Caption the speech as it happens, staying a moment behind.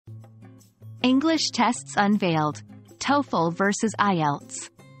English Tests Unveiled, TOEFL versus IELTS.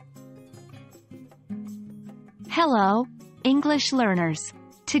 Hello, English learners.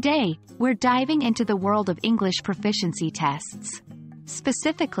 Today, we're diving into the world of English proficiency tests.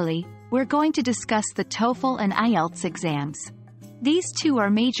 Specifically, we're going to discuss the TOEFL and IELTS exams. These two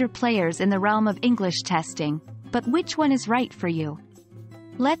are major players in the realm of English testing, but which one is right for you?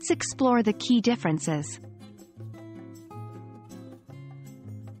 Let's explore the key differences.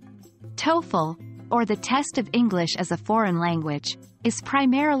 TOEFL, or the Test of English as a Foreign Language, is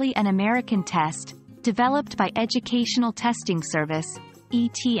primarily an American test, developed by Educational Testing Service,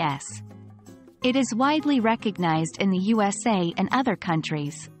 ETS. It is widely recognized in the USA and other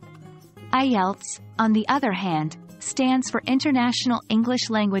countries. IELTS, on the other hand, stands for International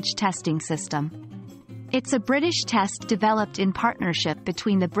English Language Testing System. It's a British test developed in partnership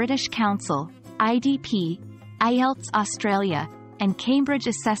between the British Council, IDP, IELTS Australia, and Cambridge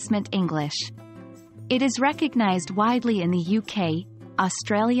Assessment English. It is recognized widely in the UK,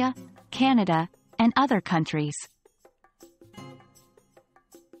 Australia, Canada, and other countries.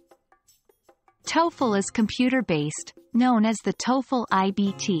 TOEFL is computer-based, known as the TOEFL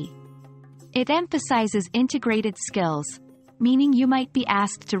IBT. It emphasizes integrated skills, meaning you might be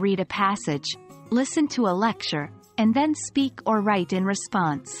asked to read a passage, listen to a lecture, and then speak or write in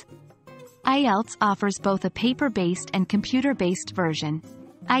response. IELTS offers both a paper-based and computer-based version.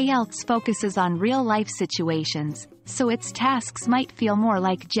 IELTS focuses on real-life situations, so its tasks might feel more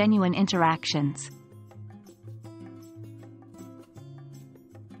like genuine interactions.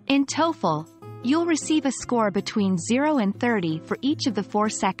 In TOEFL, you'll receive a score between 0 and 30 for each of the 4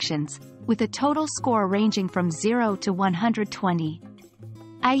 sections, with a total score ranging from 0 to 120.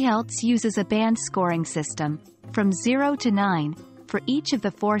 IELTS uses a band scoring system, from 0 to 9, for each of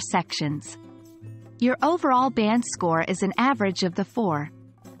the 4 sections. Your overall band score is an average of the 4.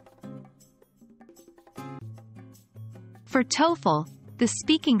 For TOEFL, the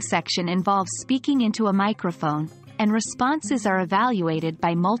speaking section involves speaking into a microphone, and responses are evaluated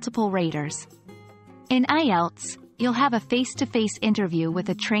by multiple raters. In IELTS, you'll have a face-to-face interview with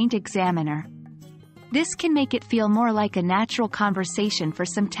a trained examiner. This can make it feel more like a natural conversation for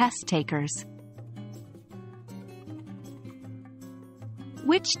some test takers.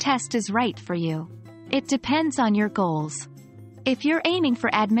 Which test is right for you? It depends on your goals. If you're aiming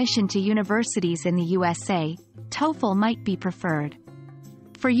for admission to universities in the USA, TOEFL might be preferred.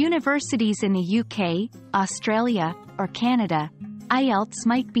 For universities in the UK, Australia, or Canada, IELTS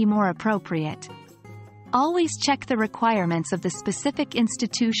might be more appropriate. Always check the requirements of the specific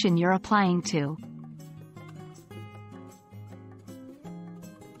institution you're applying to.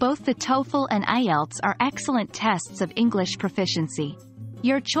 Both the TOEFL and IELTS are excellent tests of English proficiency.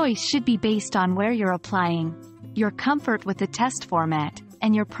 Your choice should be based on where you're applying, your comfort with the test format,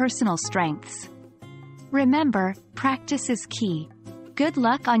 and your personal strengths. Remember, practice is key. Good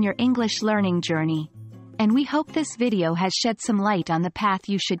luck on your English learning journey. And we hope this video has shed some light on the path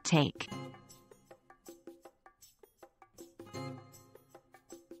you should take.